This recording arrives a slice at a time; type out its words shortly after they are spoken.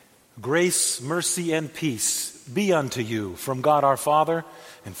Grace, mercy, and peace be unto you from God our Father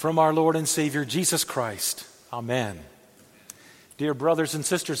and from our Lord and Savior Jesus Christ. Amen. Dear brothers and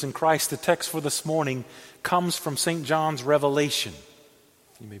sisters in Christ, the text for this morning comes from St. John's Revelation.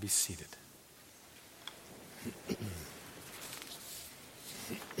 You may be seated.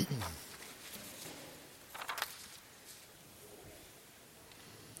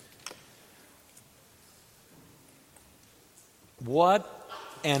 What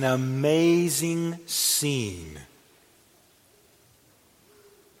an amazing scene.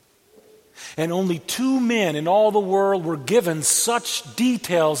 And only 2 men in all the world were given such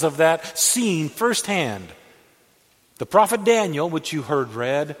details of that scene firsthand. The prophet Daniel, which you heard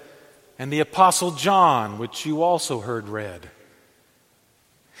read, and the apostle John, which you also heard read.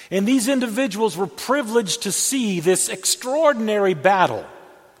 And these individuals were privileged to see this extraordinary battle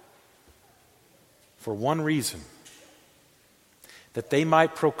for one reason: that they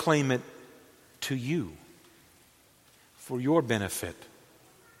might proclaim it to you, for your benefit,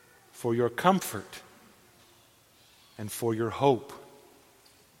 for your comfort, and for your hope.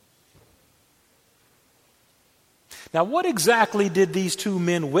 Now, what exactly did these 2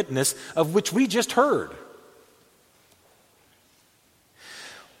 men witness of which we just heard?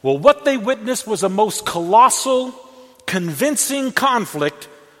 Well, what they witnessed was a most colossal, convincing conflict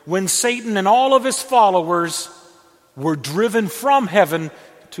when Satan and all of his followers were driven from heaven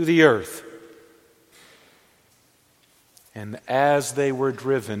to the earth. And as they were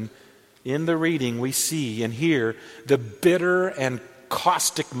driven, in the reading we see and hear the bitter and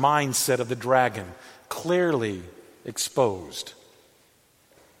caustic mindset of the dragon clearly exposed.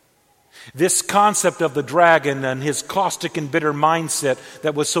 This concept of the dragon and his caustic and bitter mindset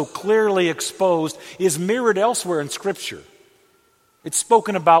that was so clearly exposed is mirrored elsewhere in Scripture. It's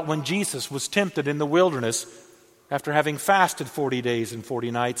spoken about when Jesus was tempted in the wilderness after having fasted 40 days and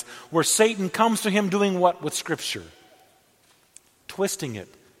 40 nights, where Satan comes to him doing what with Scripture? Twisting it,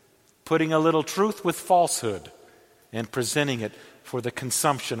 putting a little truth with falsehood, and presenting it for the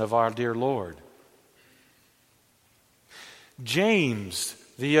consumption of our dear Lord. James,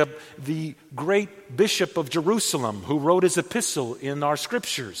 the great bishop of Jerusalem, who wrote his epistle in our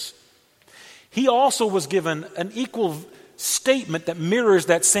Scriptures, he also was given an equal statement that mirrors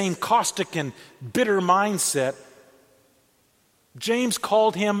that same caustic and bitter mindset. James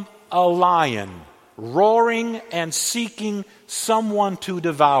called him a lion, roaring and seeking someone to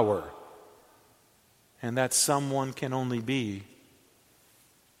devour. And that someone can only be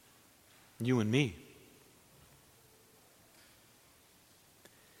you and me.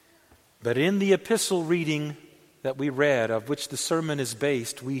 But in the epistle reading that we read, of which the sermon is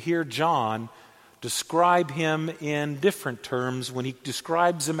based, we hear John describe him in different terms when he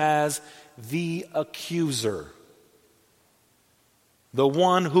describes him as the accuser. The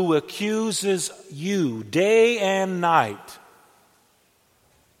one who accuses you day and night,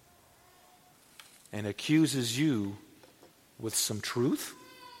 and accuses you with some truth,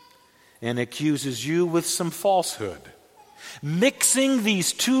 and accuses you with some falsehood. Mixing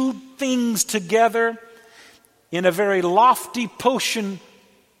these 2 things together in a very lofty potion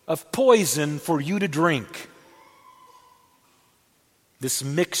of poison for you to drink. This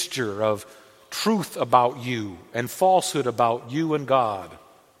mixture of truth about you and falsehood about you and God.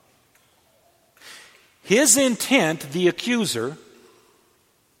 His intent, the accuser,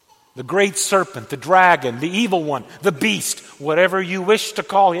 the great serpent, the dragon, the evil one, the beast, whatever you wish to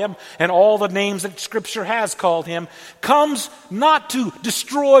call him, and all the names that Scripture has called him, comes not to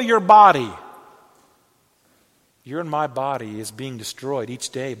destroy your body. Your and my body is being destroyed each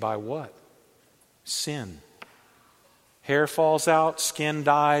day by what? Sin. Hair falls out, skin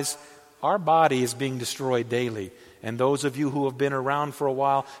dies. Our body is being destroyed daily. And those of you who have been around for a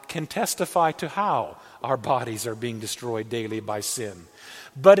while can testify to how our bodies are being destroyed daily by sin.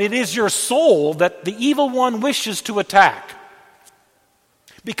 But it is your soul that the evil one wishes to attack.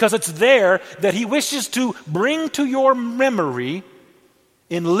 Because it's there that he wishes to bring to your memory,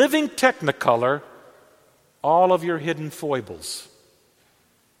 in living technicolor, all of your hidden foibles.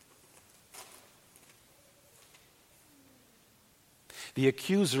 The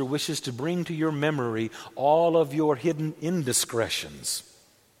accuser wishes to bring to your memory all of your hidden indiscretions.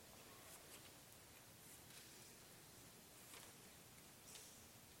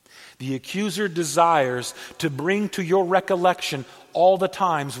 The accuser desires to bring to your recollection all the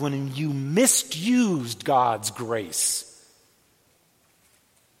times when you misused God's grace.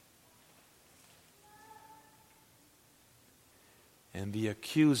 And the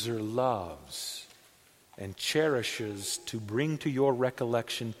accuser loves and cherishes to bring to your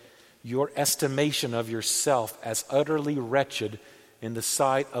recollection your estimation of yourself as utterly wretched in the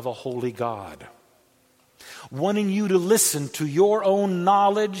sight of a holy God. Wanting you to listen to your own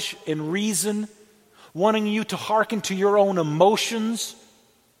knowledge and reason, wanting you to hearken to your own emotions,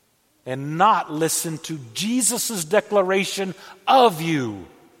 and not listen to Jesus' declaration of you,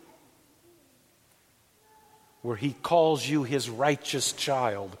 where he calls you his righteous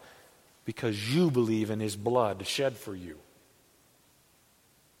child because you believe in his blood shed for you.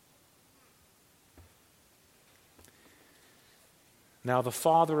 Now, the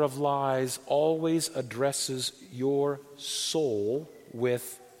father of lies always addresses your soul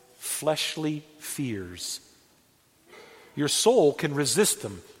with fleshly fears. Your soul can resist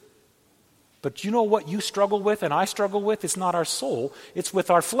them. But you know what you struggle with and I struggle with? It's not our soul, it's with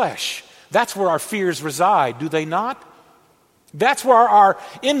our flesh. That's where our fears reside, do they not? That's where our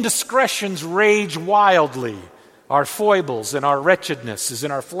indiscretions rage wildly. Our foibles and our wretchedness is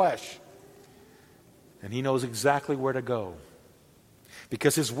in our flesh. And he knows exactly where to go.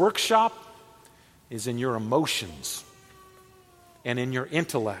 Because his workshop is in your emotions and in your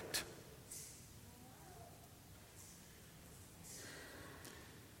intellect.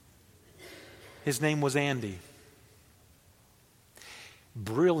 His name was Andy.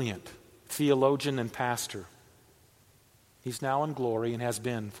 Brilliant theologian and pastor. He's now in glory and has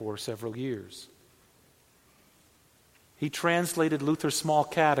been for several years. He translated Luther's Small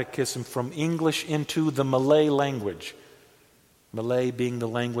Catechism from English into the Malay language. Malay being the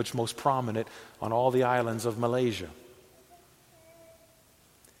language most prominent on all the islands of Malaysia.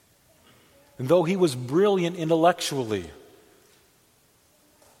 And though he was brilliant intellectually,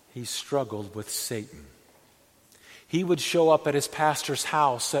 he struggled with Satan. He would show up at his pastor's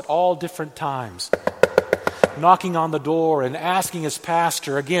house at all different times, knocking on the door and asking his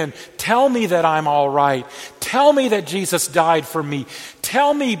pastor again, tell me that I'm all right. Tell me that Jesus died for me.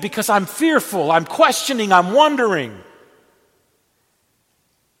 Tell me because I'm fearful, I'm questioning, I'm wondering.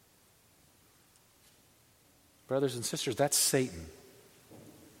 Brothers and sisters, that's Satan.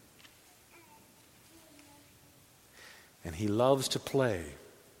 And he loves to play.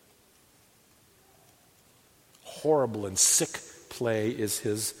 Horrible and sick play is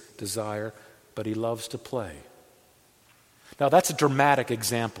his desire, but he loves to play. Now that's a dramatic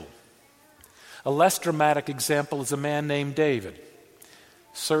example. A less dramatic example is a man named David.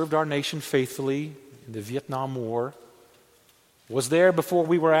 Served our nation faithfully in the Vietnam War. Was there before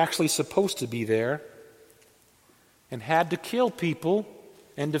we were actually supposed to be there. And had to kill people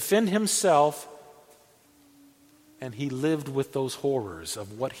and defend himself. And he lived with those horrors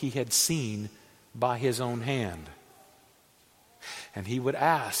of what he had seen by his own hand. And he would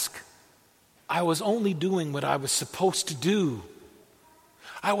ask, I was only doing what I was supposed to do.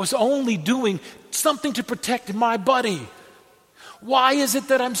 I was only doing something to protect my buddy. Why is it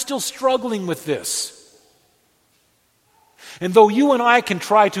that I'm still struggling with this? And though you and I can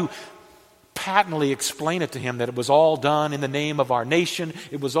try to patently explain it to him that it was all done in the name of our nation,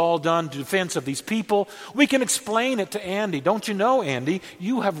 it was all done in defense of these people, we can explain it to Andy. Don't you know, Andy,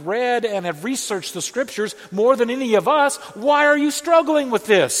 you have read and have researched the scriptures more than any of us. Why are you struggling with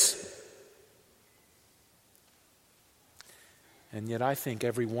this? And yet I think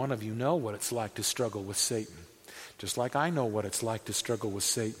every one of you know what it's like to struggle with Satan, just like I know what it's like to struggle with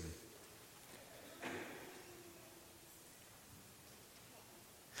Satan.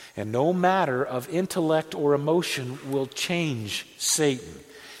 And no matter of intellect or emotion will change Satan.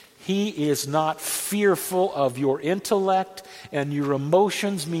 He is not fearful of your intellect, and your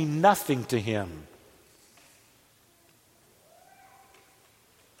emotions mean nothing to him.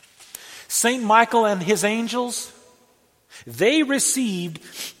 Saint Michael and his angels, they received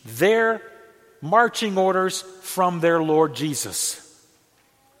their marching orders from their Lord Jesus.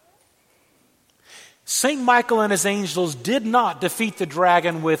 Saint Michael and his angels did not defeat the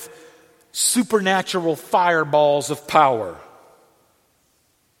dragon with supernatural fireballs of power.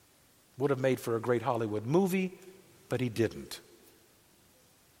 Would have made for a great Hollywood movie, but he didn't.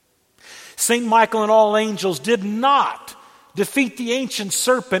 Saint Michael and all angels did not defeat the ancient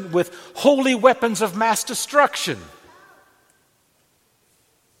serpent with holy weapons of mass destruction.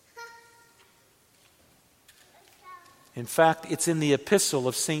 In fact, it's in the epistle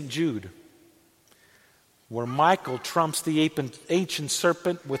of St. Jude where Michael trumps the ancient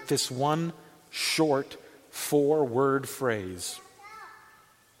serpent with this one short 4-word phrase.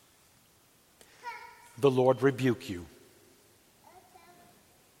 The Lord rebuke you.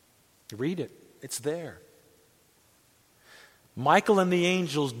 Read it. It's there. Michael and the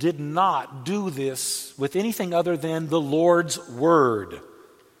angels did not do this with anything other than the Lord's word.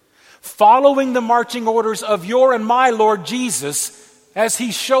 Following the marching orders of your and my Lord Jesus, as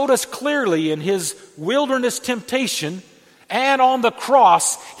he showed us clearly in his wilderness temptation and on the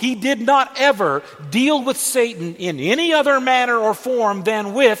cross, he did not ever deal with Satan in any other manner or form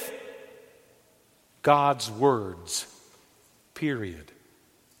than with God's words. Period.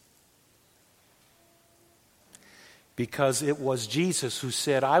 Because it was Jesus who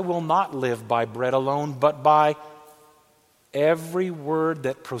said, I will not live by bread alone, but by every word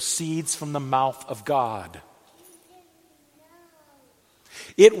that proceeds from the mouth of God.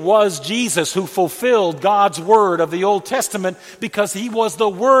 It was Jesus who fulfilled God's word of the Old Testament because he was the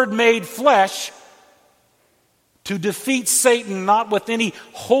Word made flesh to defeat Satan, not with any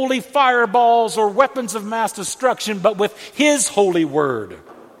holy fireballs or weapons of mass destruction, but with his holy word.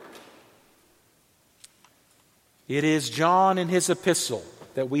 It is John in his epistle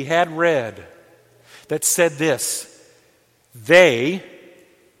that we had read that said this, they,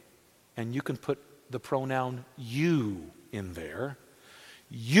 and you can put the pronoun you in there,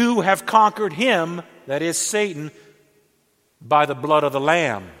 you have conquered him, that is Satan, by the blood of the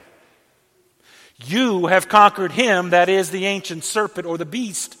Lamb. You have conquered him, that is the ancient serpent or the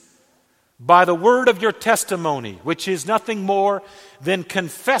beast, by the word of your testimony, which is nothing more than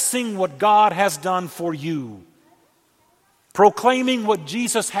confessing what God has done for you. Proclaiming what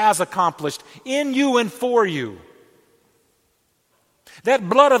Jesus has accomplished in you and for you. That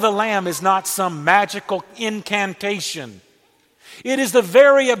blood of the Lamb is not some magical incantation. It is the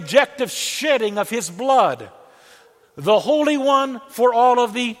very objective shedding of his blood. The Holy One for all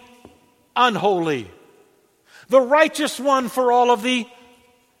of the unholy. The righteous one for all of the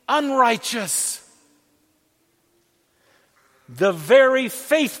unrighteous. The very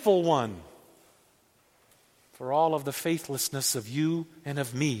faithful one for all of the faithlessness of you and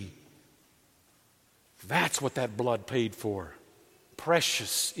of me. That's what that blood paid for.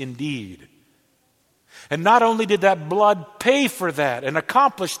 Precious indeed. And not only did that blood pay for that and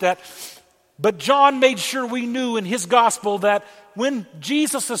accomplish that, but John made sure we knew in his gospel that when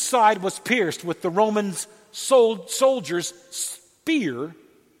Jesus' side was pierced with the Roman soldier's spear,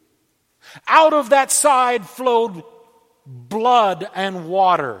 out of that side flowed blood and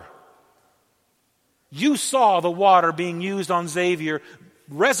water. You saw the water being used on Xavier,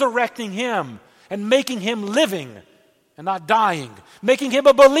 resurrecting him and making him living and not dying, making him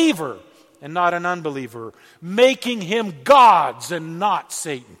a believer and not an unbeliever, making him God's and not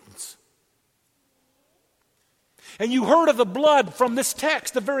Satan's. And you heard of the blood from this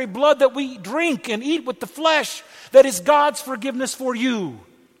text, the very blood that we drink and eat with the flesh, that is God's forgiveness for you.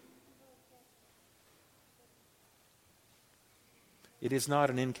 It is not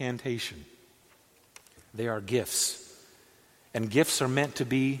an incantation. They are gifts. And gifts are meant to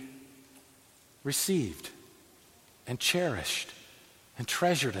be received and cherished and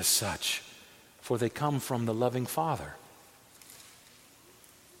treasured as such, for they come from the loving Father.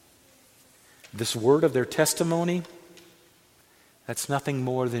 This word of their testimony, that's nothing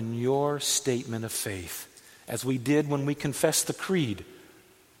more than your statement of faith, as we did when we confessed the creed.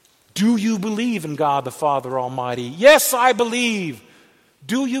 Do you believe in God the Father Almighty? Yes, I believe.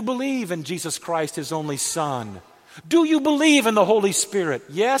 Do you believe in Jesus Christ, his only Son? Do you believe in the Holy Spirit?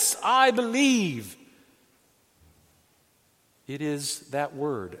 Yes, I believe. It is that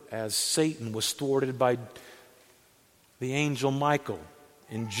word, as Satan was thwarted by the angel Michael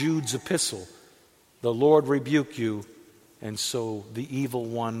in Jude's epistle. The Lord rebuke you, and so the evil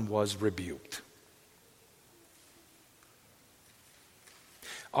one was rebuked.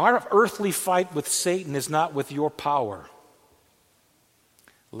 Our earthly fight with Satan is not with your power.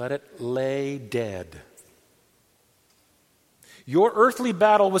 Let it lay dead. Your earthly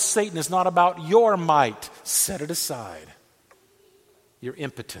battle with Satan is not about your might. Set it aside. You're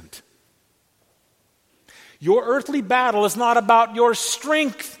impotent. Your earthly battle is not about your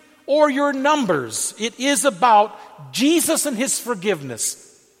strength or your numbers. It is about Jesus and his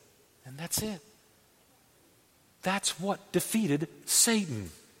forgiveness. And that's it. That's what defeated Satan.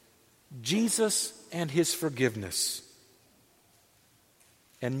 Jesus and his forgiveness.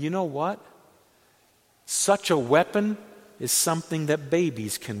 And you know what? Such a weapon is something that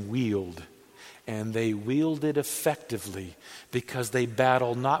babies can wield. And they wield it effectively because they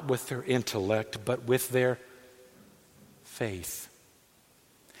battle not with their intellect, but with their faith.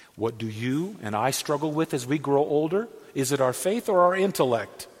 What do you and I struggle with as we grow older? Is it our faith or our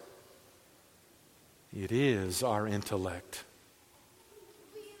intellect? It is our intellect.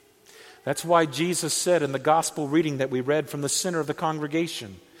 That's why Jesus said in the gospel reading that we read from the center of the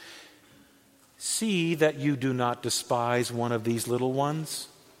congregation, see that you do not despise one of these little ones.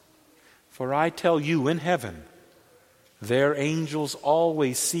 For I tell you, in heaven, their angels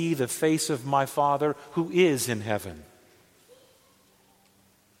always see the face of my Father who is in heaven.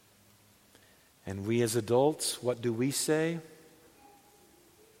 And we as adults, what do we say?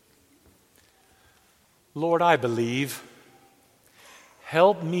 Lord, I believe.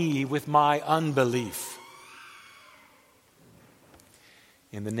 Help me with my unbelief.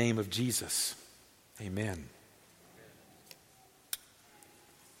 In the name of Jesus, amen.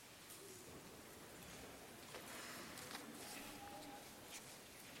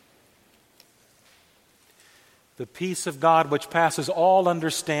 The peace of God, which passes all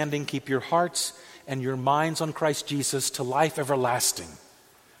understanding, keep your hearts and your minds on Christ Jesus to life everlasting.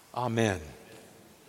 Amen.